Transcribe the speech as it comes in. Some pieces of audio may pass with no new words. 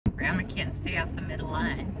Emma can't stay off the middle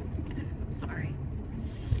line. I'm sorry.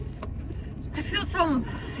 I feel so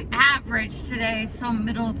average today, so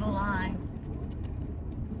middle of the line.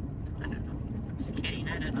 I don't know. I'm just kidding.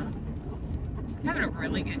 I don't know. I'm having a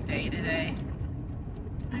really good day today.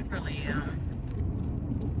 I really am.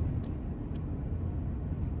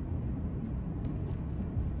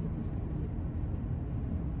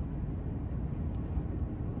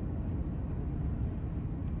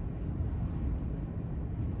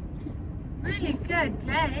 Really good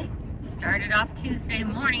day. Started off Tuesday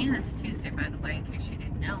morning. This is Tuesday, by the way, in case you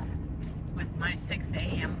didn't know, with my 6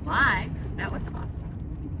 a.m. live. That was awesome.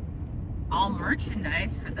 All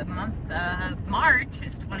merchandise for the month of March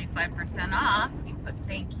is 25% off. You put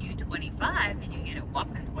thank you 25 and you get a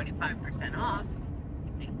whopping 25% off.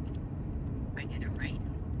 I think. If I did it right.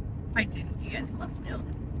 If I didn't, you guys let me know.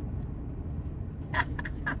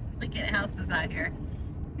 Look at houses out here.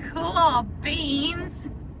 Cool beans.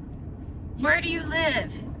 Where do you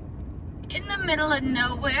live? In the middle of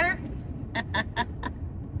nowhere?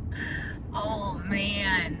 Oh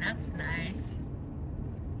man, that's nice.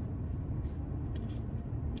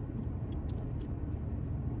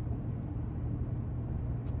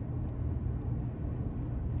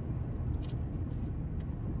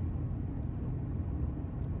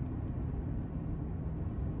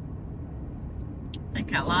 I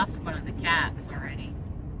think I lost one of the cats already.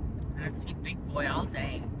 I don't see Big Boy all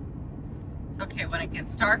day. It's okay, when it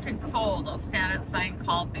gets dark and cold, I'll stand outside and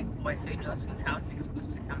call Big Boy so he knows whose house he's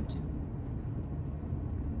supposed to come to.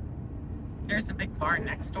 There's a big barn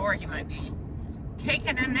next door. He might be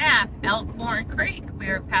taking a nap. Elkhorn Creek. We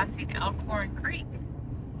are passing Elkhorn Creek.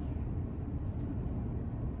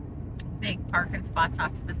 Big parking spots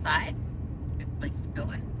off to the side. Good place to go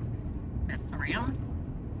and mess around.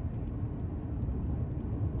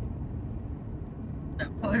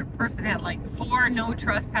 The person had like 4 no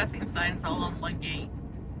trespassing signs all on one gate.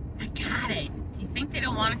 I got it. Do you think they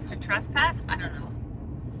don't want us to trespass? I don't know.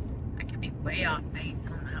 I could be way off base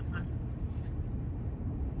on that one.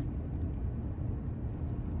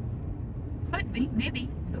 Could be, maybe.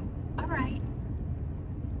 No. Alright.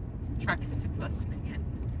 Truck is too close to me yet.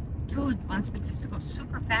 Dude wants me just to go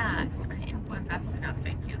super fast. I am going fast enough,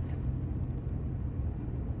 thank you.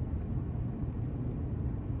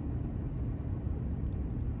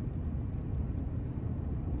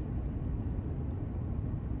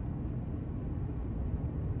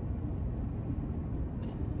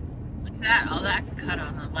 That, oh, that's cut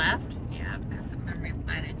on the left. Yeah, it hasn't been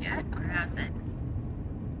replanted yet, or has it?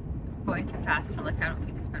 I'm going too fast to look. I don't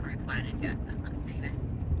think it's been replanted yet. I'm not seeing it.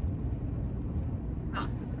 Oh,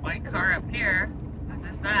 white car up here. Whose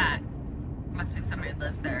is that? Must be somebody that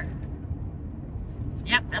lives there.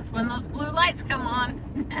 Yep, that's when those blue lights come on.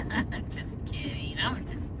 Just kidding. I'm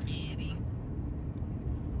just kidding.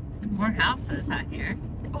 Some more houses out here.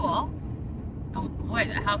 Cool. Oh boy,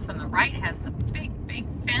 the house on the right has the big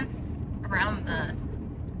fence around the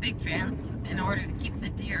big fence in order to keep the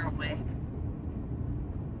deer away.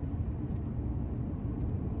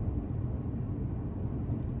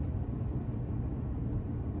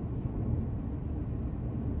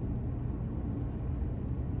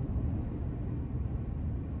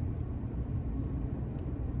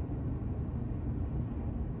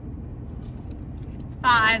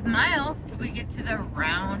 Five miles till we get to the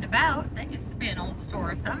roundabout. That used to be an old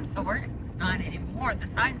store of some sort. It's not anymore. The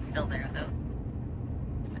sign's still there though.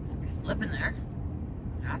 Looks like somebody's living there.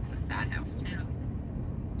 That's a sad house too.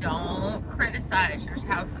 Don't criticize your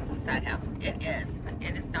house as a sad house. It is, but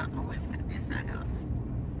it is not always going to be a sad house.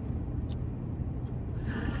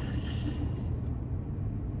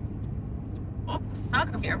 Oh,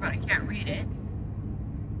 something here, but I can't read it.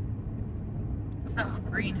 Something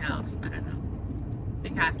greenhouse. I don't know. I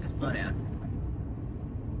think I have to slow down.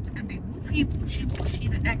 It's gonna be woofy, wooshy, wooshy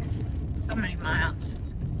the next so many miles.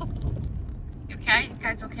 Oh. You okay? You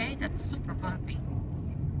guys okay? That's super bumpy.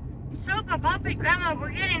 Super bumpy, Grandma. We're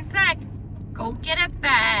getting sick. Go get a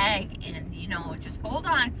bag and, you know, just hold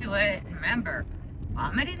on to it. And remember,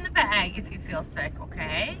 vomit in the bag if you feel sick,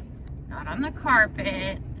 okay? Not on the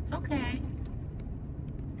carpet. It's okay.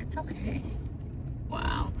 It's okay.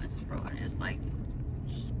 Wow, this road is like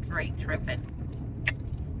straight tripping.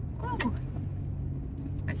 Ooh.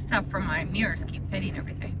 My stuff from my mirrors keep hitting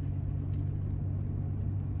everything.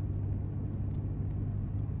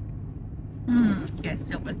 You guys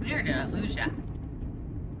still with me or did I lose ya?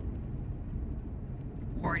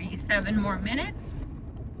 47 more minutes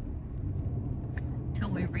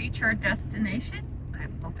till we reach our destination.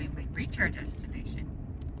 I'm hoping we reach our destination.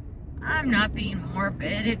 I'm not being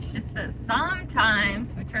morbid. It's just that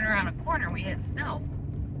sometimes we turn around a corner, we hit snow.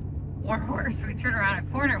 Or worse, we turn around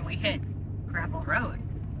a corner and we hit gravel road.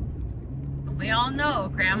 But we all know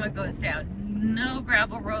Grandma goes down no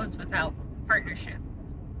gravel roads without partnership.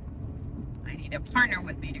 I need a partner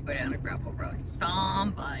with me to go down a gravel road.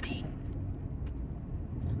 Somebody,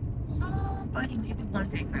 maybe one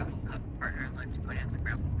day Grandma will have a partner in life to go down the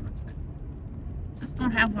gravel roads with. Just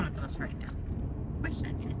don't have one of those right now. Wish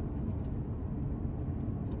I did.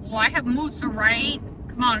 Well, I have Mooser, right?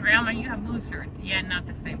 Come on, Grandma, you have Mooser. Yeah, not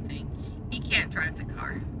the same thing. He can't drive the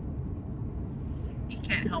car. He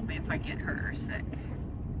can't help me if I get hurt or sick.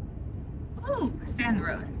 Ooh, stay on the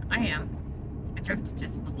road. I am. I drifted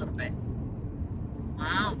just a little bit.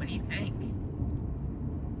 Wow, what do you think?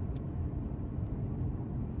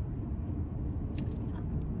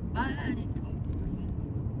 Somebody told me.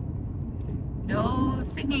 No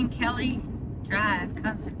singing, Kelly. Drive,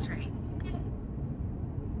 concentrate. Okay.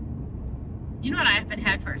 You know what I haven't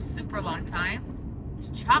had for a super long time? It's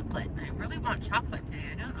chocolate. I really want chocolate today.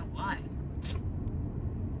 I don't know why.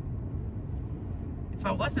 If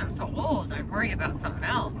I wasn't so old, I'd worry about something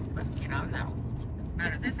else. But, you know, I'm not old. So it doesn't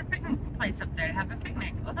matter. There's a picnic place up there to have a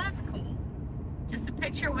picnic. Oh, that's cool. Just a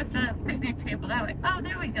picture with the picnic table that way. Oh,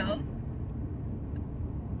 there we go.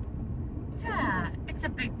 Yeah, it's a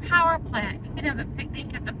big power plant. You can have a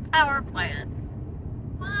picnic at the power plant.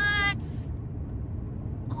 What?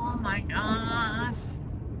 Oh my gosh.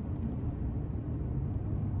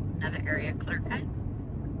 Another area clear cut.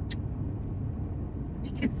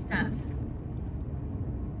 Making stuff.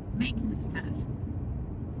 Making stuff.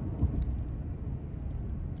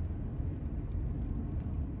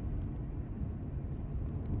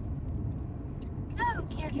 Go,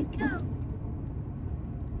 Kelly, go.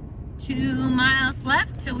 2 miles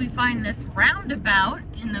left till we find this roundabout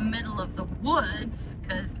in the middle of the woods,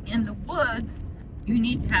 because in the woods you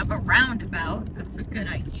need to have a roundabout. That's a good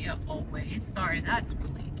idea always. Sorry, that's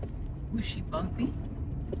really whooshy bumpy.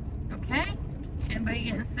 Okay? Anybody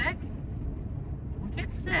getting sick? Don't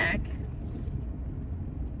get sick.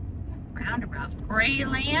 Roundabout.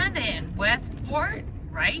 Grayland and Westport,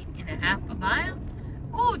 right in a half a mile.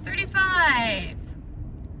 Oh, 35.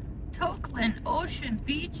 Tokeland Ocean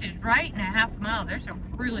Beach is right in a half a mile. There's a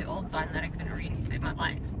really old sign that I couldn't read to save my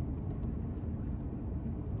life.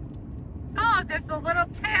 Oh, there's a little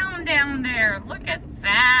town down there. Look at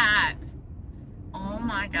that. Oh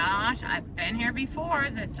my gosh, I've been here before.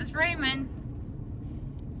 This is Raymond.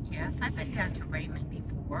 Yes, I've been down to Raymond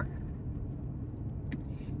before.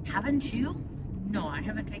 Haven't you? No, I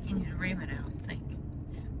haven't taken you to Raymond, I don't think.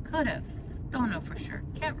 Could have. Don't know for sure.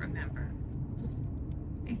 Can't remember.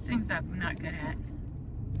 These things I'm not good at.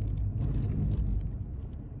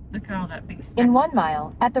 Look at all that big stuff. In 1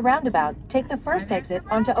 mile, at the roundabout, take the first exit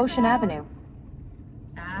onto Ocean Avenue.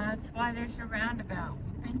 That's why there's a roundabout.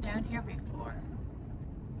 We've been down here before.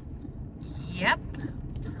 Yep.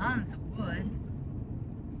 Tons of wood.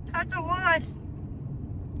 Tons of wood.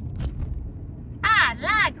 I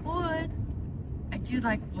like wood. I do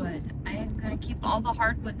like wood. I am going to keep all the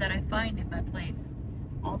hardwood that I find in my place.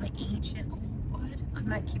 All the ancient old wood. I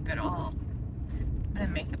might keep it all. I'm going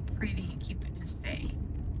to make it pretty and keep it to stay.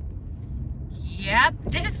 Yep,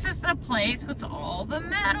 this is the place with all the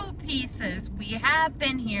metal pieces. We have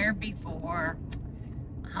been here before.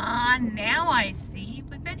 Now I see.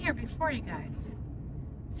 We've been here before, you guys.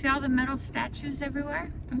 See all the metal statues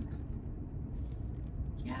everywhere?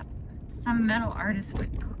 Yep. Some metal artists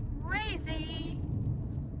went crazy.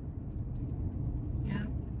 Yep.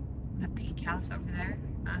 The pink house over there.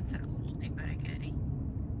 Oh, it's an oldie but a goodie.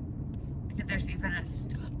 Look at, there's even a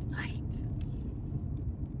stoplight.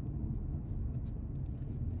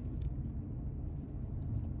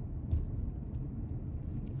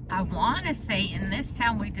 I want to say in this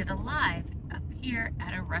town we did a live up here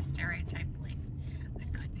at a rest area type place. I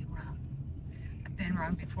could be wrong. I've been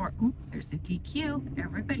wrong before. Oop, there's a DQ.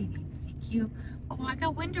 Everybody needs DQ. Oh, I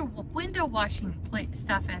got window washing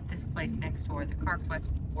stuff at this place next door, the CarQuest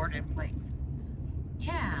Warden place.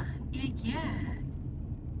 Yeah.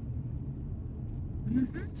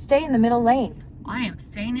 Stay in the middle lane. I am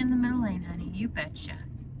staying in the middle lane, honey. You betcha.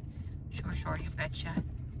 Sure, you betcha.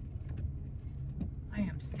 I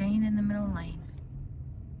am staying in the middle lane.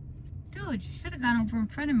 Dude, you should have gone over in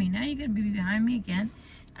front of me. Now you're going to be behind me again.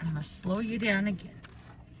 I'm going to slow you down again.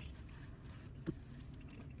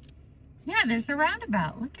 Yeah, there's a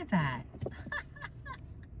roundabout. Look at that.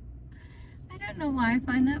 I don't know why I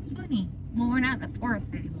find that funny. Well, we're not in the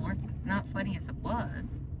forest anymore, so it's not funny as it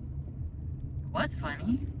was. It was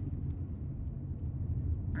funny.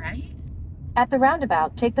 Right? At the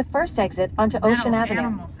roundabout, take the first exit onto Ocean Avenue.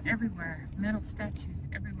 Animals everywhere. Metal statues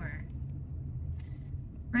everywhere.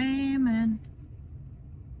 Raymond.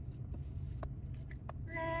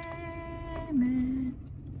 women?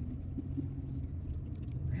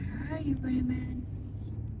 Where are you women?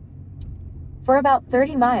 For about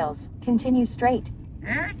 30 miles, continue straight.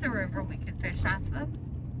 There's a river we can fish off of.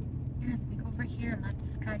 Yeah, let me go over here and let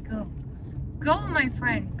this guy go. Go, my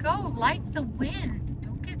friend. Go like the wind.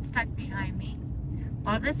 Don't get stuck behind me.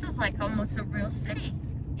 Wow, this is like almost a real city.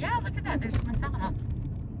 Yeah, look at that. There's a McDonald's.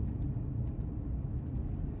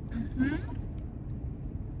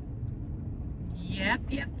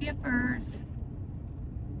 Yepers.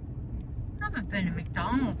 I haven't been to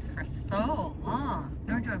McDonald's for so long.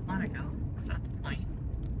 Nor do I want to go. That's not the point.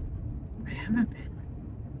 I haven't been.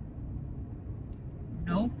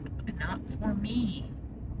 Nope, not for me.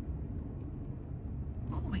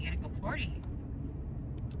 Oh, we gotta go 40.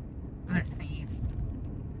 I'm gonna sneeze.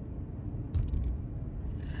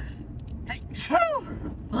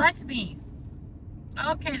 Bless me.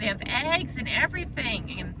 Okay, they have eggs and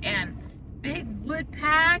everything, and big wood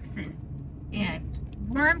packs and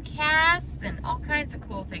worm casts and all kinds of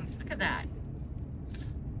cool things. Look at that.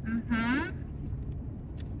 I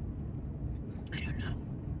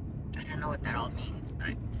don't know what that all means, but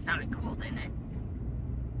it sounded cool, didn't it?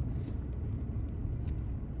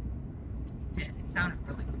 It sounded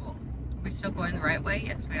really cool. Are we still going the right way?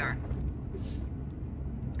 Yes, we are.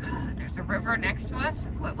 There's a river next to us.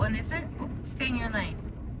 What one is it? Oh, stay in your lane.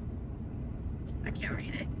 I can't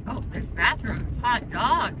read it. Oh, there's a bathroom. Hot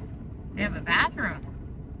dog. They have a bathroom.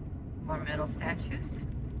 More metal statues.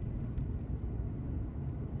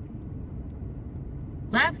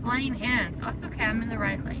 Left lane ends. Oh, it's okay. I'm in the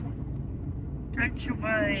right lane. Touch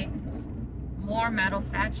away. More metal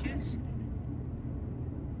statues.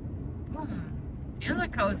 Boom.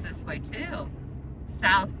 Illico's this way too.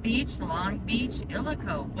 South Beach, Long Beach,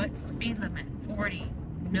 Illico. What's speed limit? 40.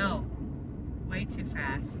 No. Way too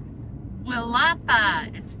fast.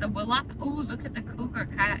 Willapa. It's the Willapa. Oh, look at the cougar,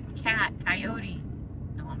 cat, coyote.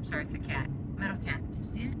 No, I'm sorry, it's a cat. Metal cat. Do you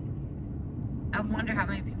see it? I wonder how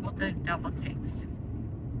many people did double takes.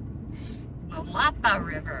 Willapa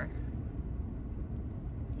River.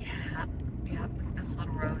 Yeah, look at this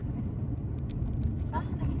little road. It's fun.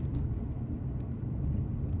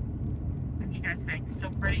 What do you guys think?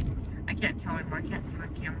 Still pretty? I can't tell anymore. I can't see my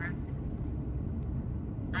camera.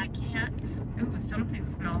 I can't. Ooh, something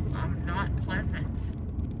smells not pleasant.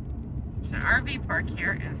 There's an RV park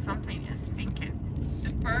here and something is stinking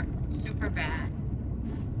super, super bad.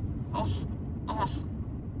 Oh.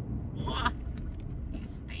 You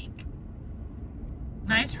stink.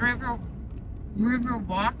 Nice river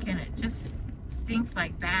walk and it just stinks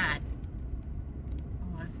like bad.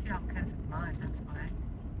 Oh, I see all kinds of mud, that's why.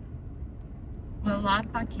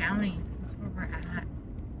 Willapa County, that's where we're at.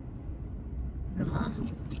 Ugh.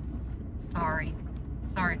 Sorry.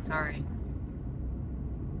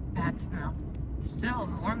 Bad smell. Still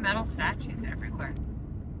more metal statues everywhere.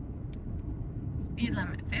 Speed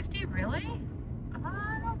limit 50, really?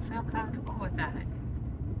 I don't feel comfortable with that.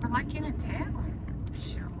 We're like in a town.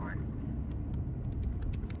 Sure.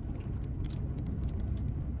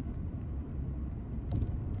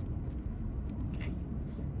 Okay.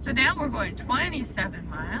 So now we're going 27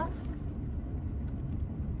 miles.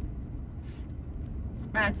 This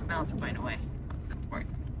bad smell's going away. That's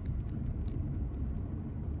important.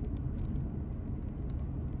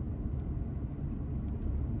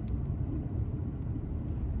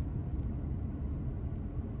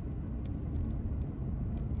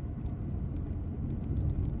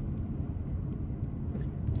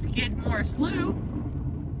 Skidmore Slough.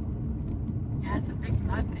 Yeah, it's a big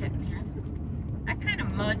mud pit in here. That kind of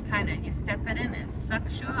mud, you step it in, it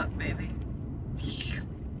sucks you up, baby.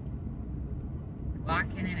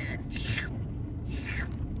 Walking in it, it's...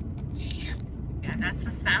 Yeah, that's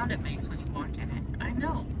the sound it makes when you walk in it. I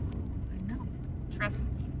know. Trust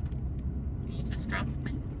me. Can you just trust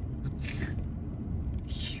me?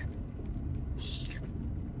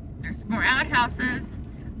 There's some more outhouses.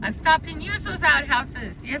 I've stopped and used those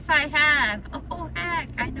outhouses. Yes, I have. Oh, heck.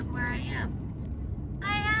 I know where I am.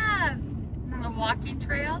 I have. On the walking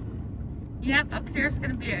trail. Yep, up here's going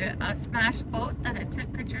to be a smashed boat that I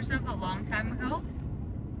took pictures of a long time ago.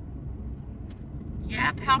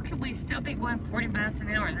 Yep, how can we still be going 40 miles an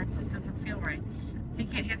hour? That just doesn't feel right. I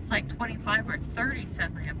think it hits like 25 or 30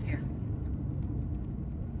 suddenly up here.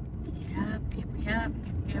 Yep.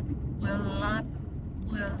 Willapa.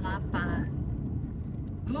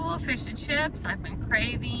 Ooh, fish and chips. I've been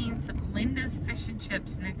craving some Linda's fish and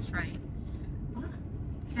chips next, right? Oh,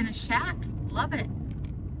 it's in a shack. Love it.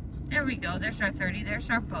 There we go. There's our 30. There's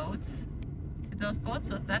our boats. See those boats?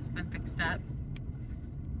 So that's been fixed up.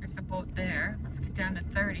 There's a boat there. Let's get down to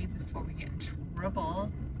 30 before we get in trouble.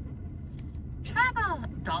 Travel.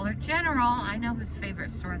 Dollar General. I know whose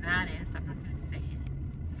favorite store that is. I'm not going to say it.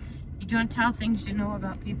 You don't tell things you know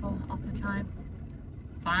about people all the time.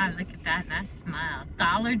 Wow, look at that nice smile.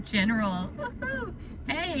 Dollar General. Woohoo!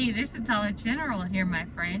 Hey, there's a Dollar General here, my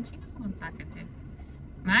friend. You know who I'm talking to.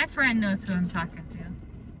 My friend knows who I'm talking to.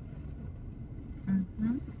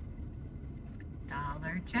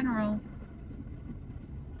 Dollar General.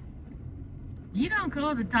 You don't go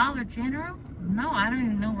to the Dollar General? No, I don't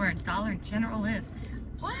even know where a Dollar General is.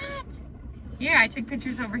 What? Here, I took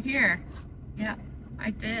pictures over here. Yeah,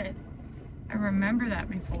 I did. I remember that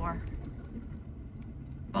before.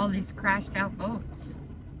 All these crashed out boats.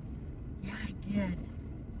 Yeah, I did.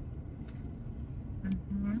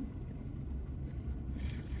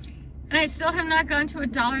 And I still have not gone to a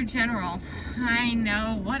Dollar General. I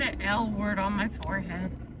know, what an L word on my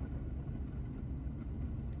forehead.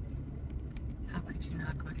 How could you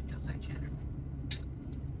not go to Dollar General?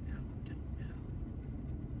 No, don't know.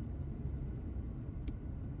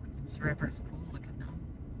 This river's cool, look at them.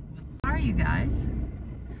 How are you guys?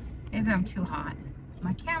 Maybe I'm too hot.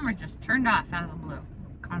 My camera just turned off out of the blue.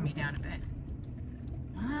 Calm me down a bit.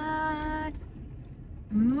 What?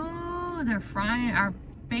 Ooh, they're frying or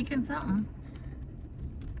baking something.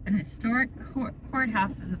 An historic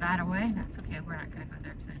courthouse is that away. That's okay. We're not going to go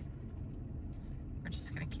there today. We're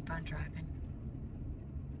just going to keep on driving.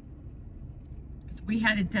 Because we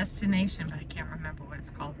had a destination, but I can't remember what it's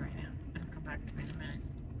called right now. It'll come back to me in a minute.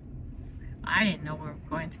 I didn't know we were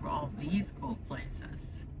going through all these cool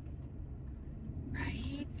places.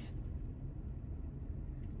 Right?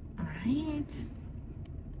 Right?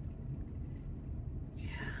 Yeah,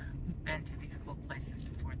 we've been to these cool places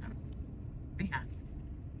before though. We have.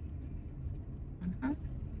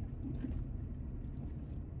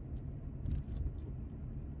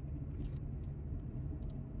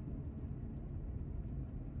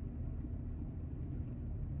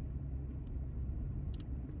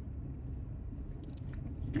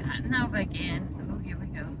 Starting over again. Oh, here we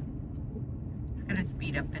go. It's gonna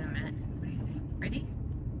speed up in a minute. What do you think? Ready?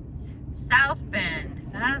 South Bend.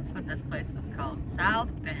 That's what this place was called. South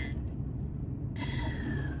Bend.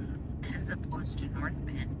 As opposed to North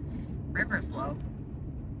Bend. River's low.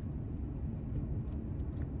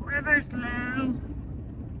 River's low.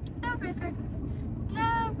 Low river.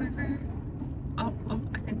 Low river. Oh,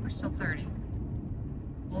 I think we're still 30.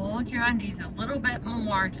 Hold your undies a little bit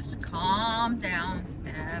more. Just calm down.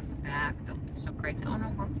 Step back. Don't be so crazy. Oh no,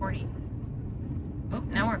 we're 40. Oh,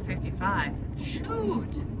 now we're 55.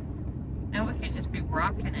 Shoot. Now we can just be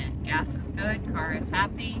rocking it. Gas is good. Car is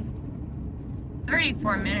happy.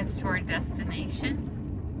 34 minutes to our destination.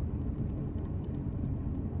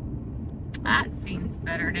 That seems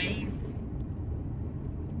better days.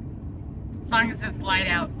 As long as it's light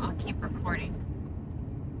out, I'll keep recording.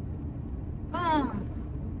 Boom.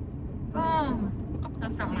 Boom. Oh,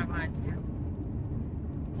 that's not what I wanted to do.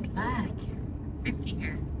 It's lag. 50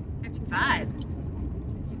 here. 55.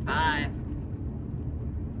 55.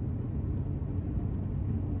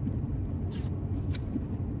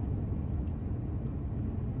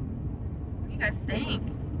 What do you guys think?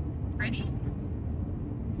 Pretty?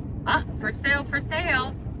 Ah, for sale, for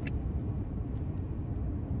sale.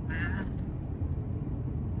 Wow.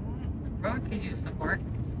 The road could use some work,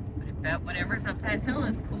 but I bet whatever's up that hill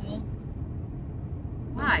is cool.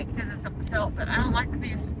 Why? Because it's up the hill, but I don't like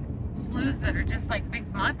these sloughs that are just like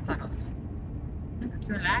big mud puddles.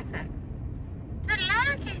 To like that. To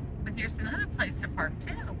like it. But here's another place to park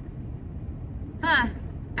too. Huh.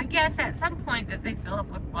 I guess at some point that they fill up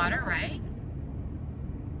with water, right?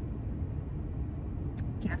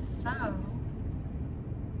 Guess so.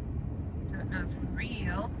 Don't know for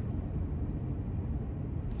real.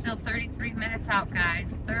 Still 33 minutes out,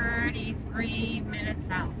 guys. 33 minutes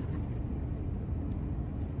out.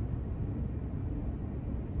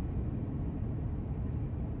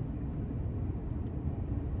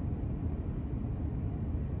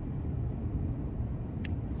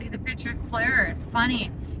 See the picture clearer. It's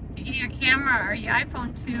funny. If you get your camera or your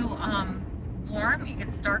iPhone too warm, it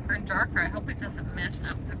gets darker and darker. I hope it doesn't mess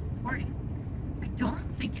up the recording. I don't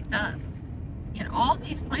think it does. In all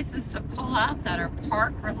these places to pull out that are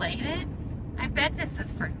park related, I bet this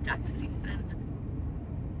is for duck season.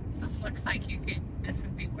 So this looks like this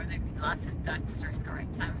would be where there'd be lots of ducks during the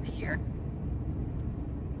right time of the year.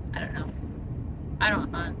 I don't know. I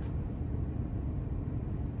don't hunt.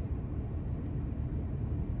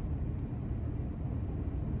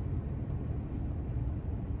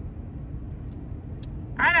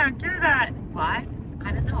 I don't do that. What?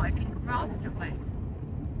 I don't know. I didn't grow up that way.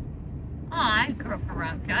 Oh, I grew up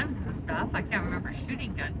around guns and stuff. I can't remember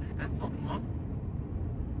shooting guns. It's been so long.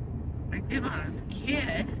 I did when I was a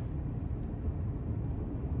kid.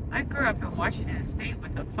 I grew up in Washington State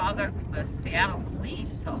with a father who was Seattle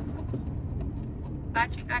police, so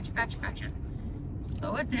gotcha.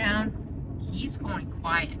 Slow it down. He's going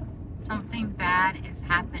quiet. Something bad is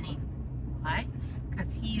happening. Why?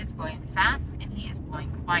 Because he is going fast and he is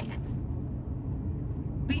going quiet.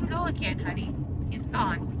 We can go again, honey. He's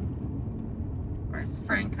gone. Where's his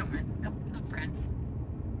friend coming? Nope, no friends.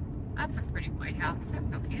 That's a pretty white house. That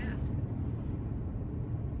really is.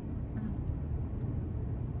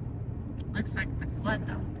 Looks like it could flood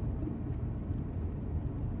though.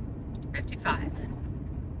 55.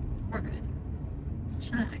 We're good.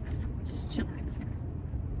 Chillax. Just chillax.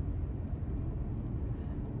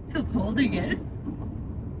 Feel cold again.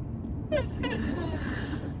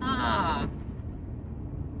 Ah.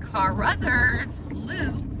 Carruthers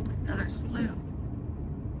Slough. Another slough.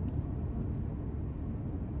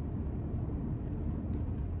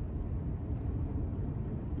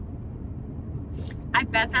 I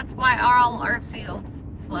bet that's why all our fields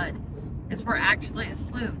flood. Is we're actually a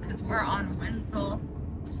slough because we're on Winslow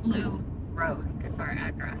Slough Road is our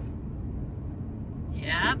address.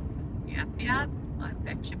 Yep. I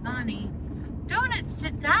bet you money. Donuts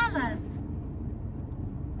to dollars.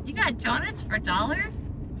 You got donuts for dollars?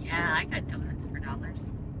 Yeah, I got donuts for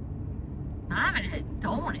dollars. I haven't had a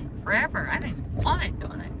donut forever. I didn't want a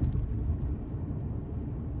donut.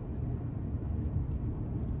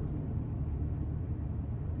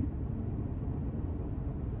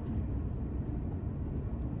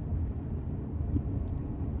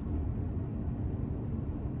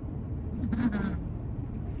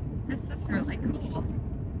 This is really cool.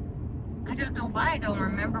 I don't know why I don't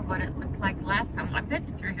remember what it looked like last time. I've been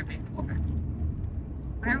through here before.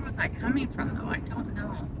 Where was I coming from though? I don't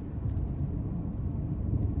know.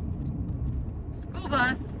 School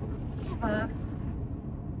bus. School bus.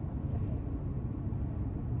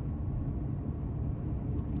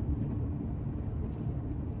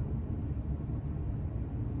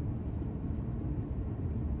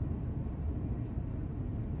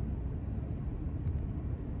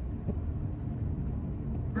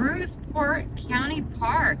 Bruceport County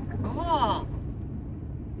Park. Cool.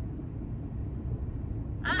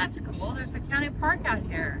 That's cool. There's a county park out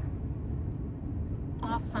here.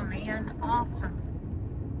 Awesome, man. Awesome.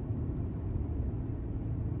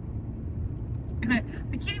 I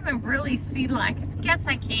can't even really see, like, I guess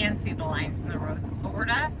I can see the lines in the road,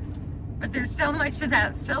 sorta. But there's so much of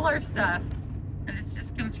that filler stuff that it's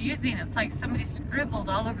just confusing. It's like somebody scribbled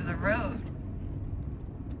all over the road.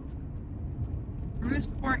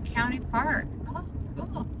 Bruceport County Park. Oh,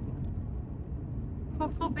 cool.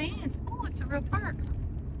 Cool beans. Oh, it's a real park.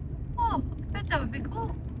 Oh, I bet that would be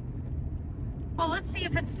cool. Well, let's see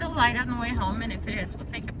if it's still light on the way home, and if it is, we'll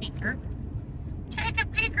take a peeker. Take a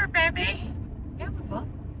peeker, baby. Yeah, we will.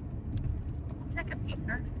 We'll take a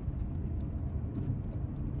peeker.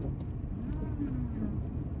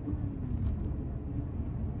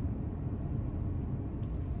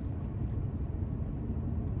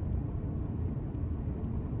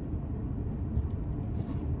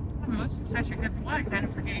 This is such a good boy. I kind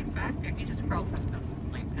of forget he's back there. He just curls up and goes to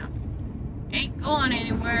sleep now. Ain't going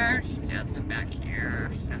anywhere. She just been back here.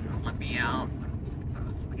 She doesn't let me out. I'm just gonna go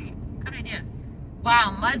to sleep. Good idea.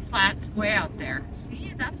 Wow, mud flats way out there.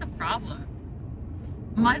 See, that's a problem.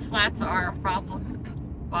 Mud flats are a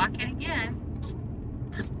problem. Walk it again.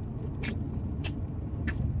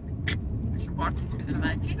 I should walk you through the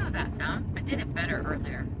mud. Do you know that sound? I did it better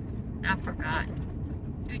earlier. Now I've forgotten.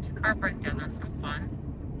 Dude, your car broke down. That's no fun.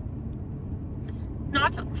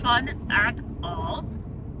 Not fun at all.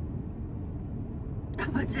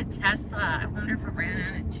 Oh, it's a Tesla. I wonder if it ran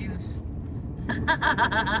out of juice.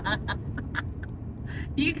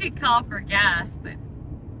 You could call for gas, but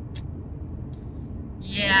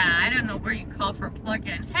yeah, I don't know where you call for a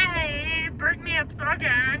plug-in. Hey, bring me a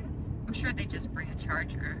plug-in. I'm sure they just bring a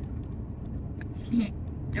charger.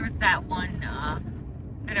 There was that one,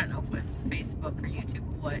 I don't know if it was Facebook or YouTube,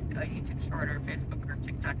 YouTube short or Facebook or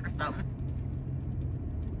TikTok or something,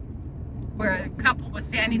 where a couple was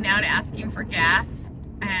standing out asking for gas,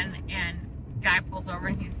 and guy pulls over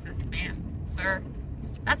and he says, "Ma'am, sir,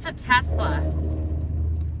 that's a Tesla.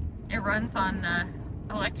 It runs on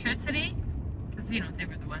electricity," because you know they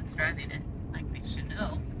were the ones driving it, like they should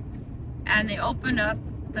know. And they opened up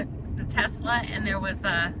the Tesla, and there was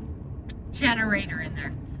a generator in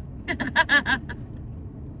there.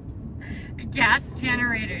 A gas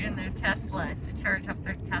generator in their Tesla to charge up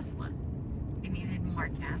their Tesla. They needed more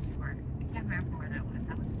gas for it. I can't remember where that was.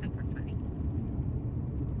 That was super funny.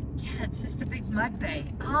 Yeah, it's just a big mud bay.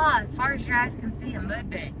 Ah, as far as your eyes can see, a mud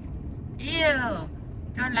bay. Ew.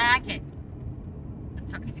 Don't like it.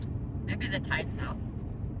 That's okay. Maybe the tide's out.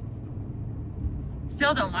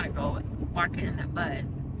 Still don't want to go walking in that mud.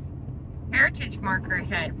 Heritage marker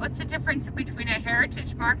ahead. What's the difference between a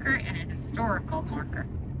heritage marker and a historical marker?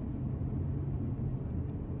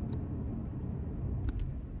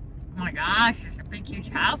 Oh my gosh, there's a big huge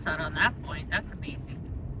house out on that point. That's amazing.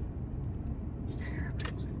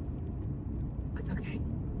 It's okay.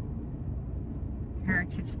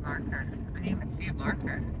 Heritage marker. I didn't even see a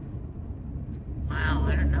marker. Wow,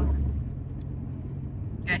 I don't know.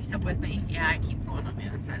 You guys still with me? Yeah, I keep going on the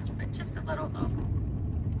other side, but just a little though.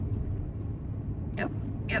 Yep,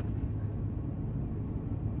 yep.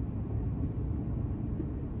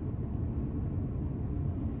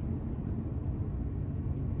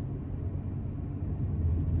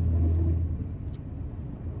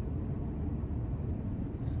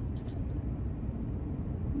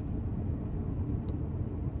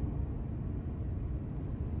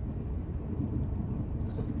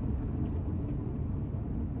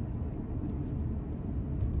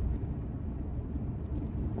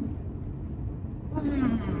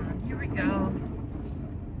 Here we go.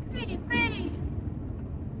 Pretty, pretty.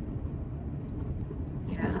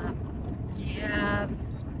 Yeah. Yeah.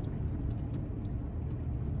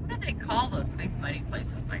 What do they call those big muddy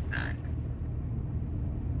places like that?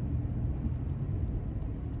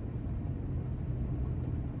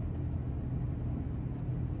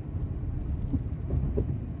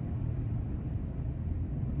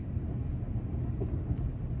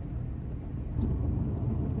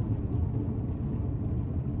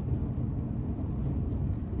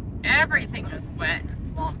 Everything is wet and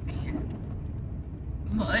swampy and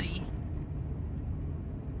muddy.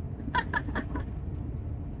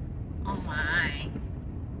 Oh my.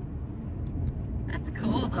 That's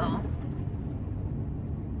cool though.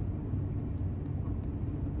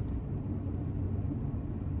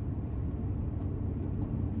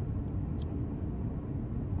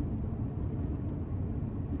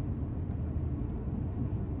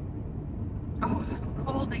 Oh, I'm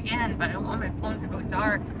cold again, but I don't want my phone to go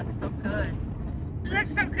dark. It looks so good. It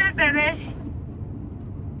looks so good, baby.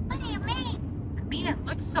 What do you mean? I mean, it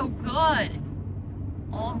looks so good.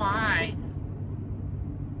 Oh my.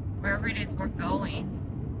 Wherever it is we're going.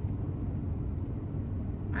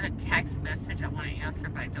 I got a text message I want to answer,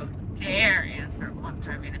 but I don't dare answer it while I'm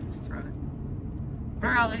driving up this road. What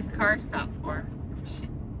are all these cars stopped for?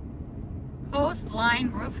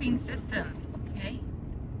 Coastline roofing systems. Okay.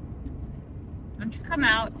 Don't you come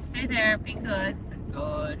out. Stay there. Be good. Be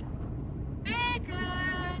good. Be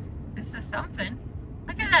good. This is something.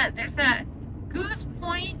 Look at that. There's a Goose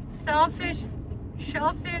Point shellfish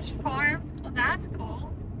farm. Oh, that's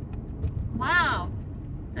cool. Wow.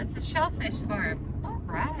 That's a shellfish farm. All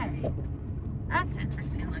right. That's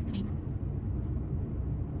interesting looking.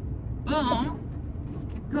 Boom. Let's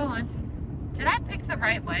keep going. Did I pick the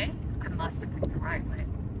right way? I must have picked the right way.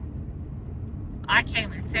 I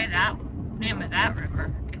can't even say that name of that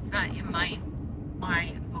river. It's not in my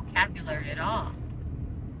vocabulary at all.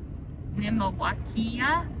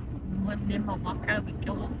 Nimawakia? Nimawaka?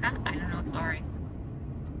 I don't know, sorry.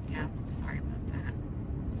 Yeah, I'm sorry about that.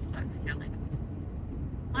 Sucks, Kelly.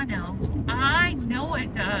 I know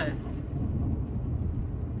it does.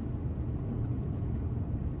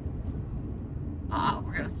 Oh,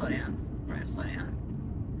 we're gonna slow down. We're gonna slow down.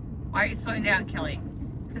 Why are you slowing down, Kelly?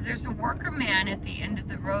 Because there's a worker man at the end of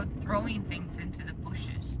the road throwing things into the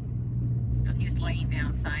bushes. So he's laying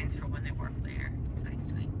down signs for when they work later. That's what he's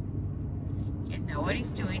doing. You know what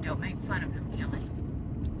he's doing. Don't make fun of him, Kelly.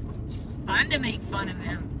 It's just fun to make fun of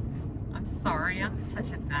him. I'm sorry. I'm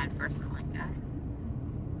such a bad person like that.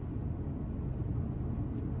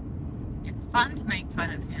 It's fun to make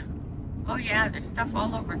fun of him. Oh yeah, there's stuff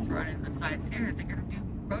all over thrown in the sides here. They're going to do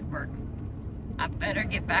road work. I better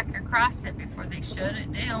get back across it before they shut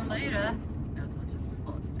it down later. No, they'll just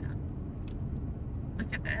slow us down.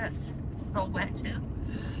 Look at this. This is all wet too.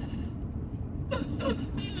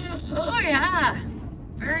 Oh yeah.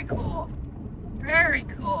 Very cool. Very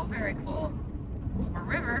cool. Very cool. More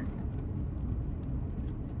river.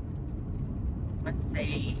 Let's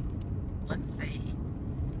see. Let's see.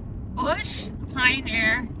 Bush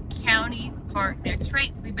Pioneer County Park next.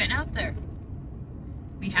 Right, we've been out there.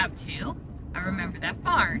 We have two. I remember that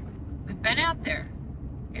barn. We've been out there.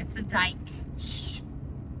 It's a dike. Shh.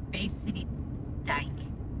 Bay City dike.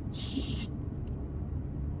 Shh.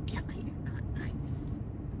 Kelly, you're not nice.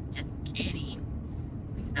 Just kidding.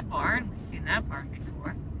 Look at the barn. We've seen that barn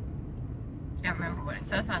before. Can't remember what it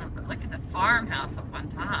says on it, but look at the farmhouse up on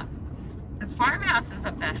top. The farmhouse is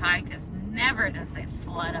up that high because never does it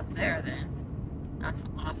flood up there then. That's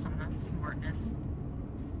awesome. That's smartness.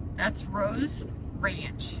 That's Rose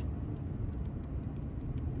Ranch.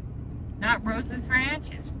 Not Rose's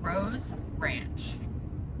Ranch, it's Rose Ranch.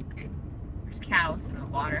 Okay, there's cows in the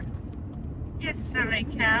water. Yes, silly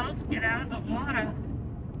cows, get out of the water.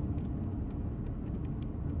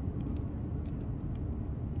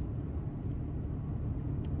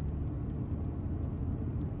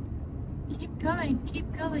 Keep going,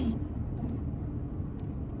 keep going.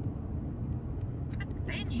 I've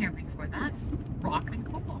been here before. That's rockin'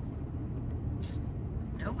 cool.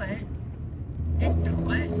 Know it. Didn't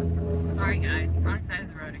know it. Sorry guys, wrong side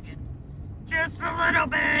of the road again. Just a little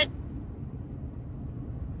bit.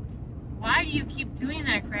 Why do you keep doing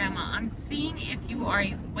that, Grandma? I'm seeing if you are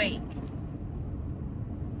awake.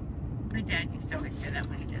 My dad used to always say that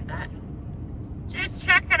when he did that. Just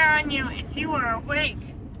checking on you if you are awake.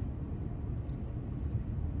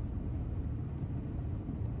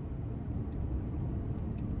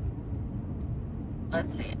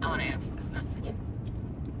 Let's see. I want to answer this message.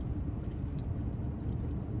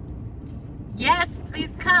 Yes,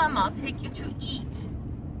 please come. I'll take you to eat.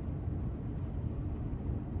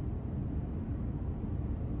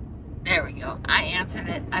 There we go. I answered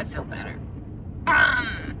it. I feel better.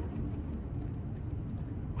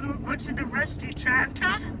 We'll go to the rusty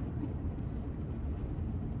tractor.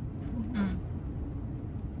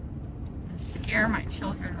 Scare my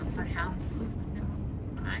children of my house.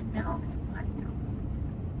 I know. What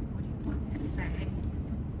do you want me to say?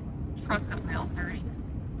 Truck got my old dirty.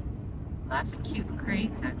 Well, that's a cute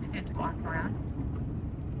creek that we get to walk around.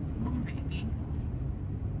 Oh, baby.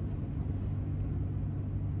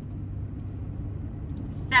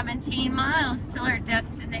 17 miles till our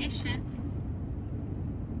destination.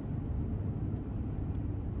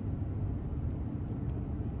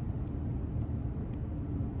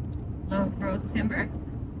 Low growth timber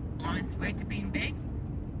on its way to being big.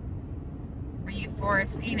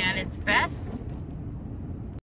 Reforesting at its best.